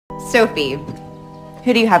Sophie,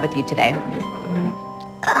 who do you have with you today?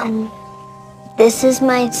 This is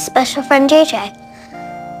my special friend, JJ.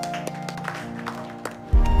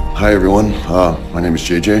 Hi, everyone. My name is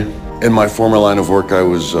JJ. In my former line of work,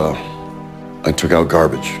 I took out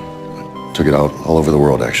garbage. I took it out all over the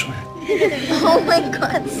world, actually. Oh my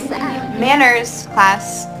God, Sam. Manners,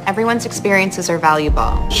 class. Everyone's experiences are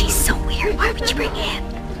valuable. She's so weird. Why would you bring her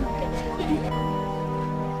in?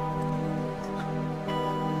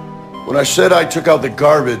 When I said I took out the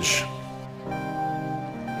garbage,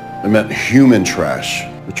 I meant human trash.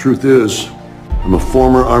 The truth is, I'm a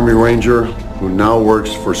former Army Ranger who now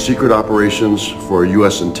works for secret operations for a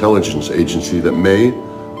U.S. intelligence agency that may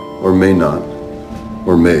or may not,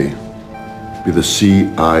 or may be the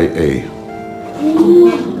CIA.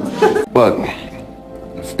 But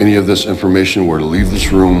if any of this information were to leave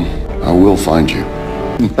this room, I will find you.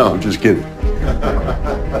 No, I'm just kidding.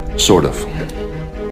 Sort of.